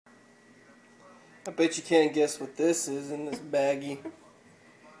I bet you can't guess what this is in this baggie.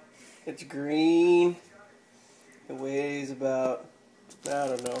 It's green. It weighs about, I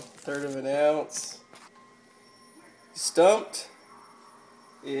don't know, 1/3 of an ounce. Stumped?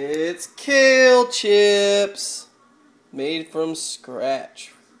 It's Kale Chips. Made from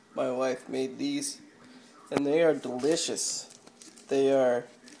scratch. My wife made these. And they are delicious. They are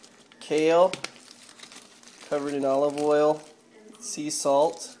kale, covered in olive oil, sea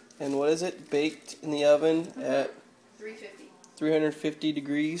salt, and what is it? Baked in the oven at 350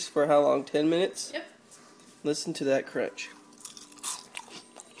 degrees for how long? 10 minutes? Yep. Listen to that crunch.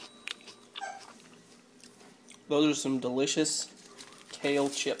 Those are some delicious kale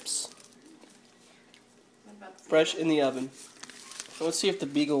chips. Fresh in the oven. Let's see if the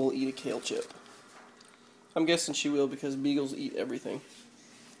beagle will eat a kale chip. I'm guessing she will because beagles eat everything.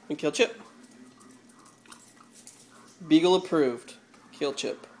 And kale chip. Beagle approved. Kale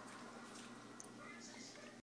chip.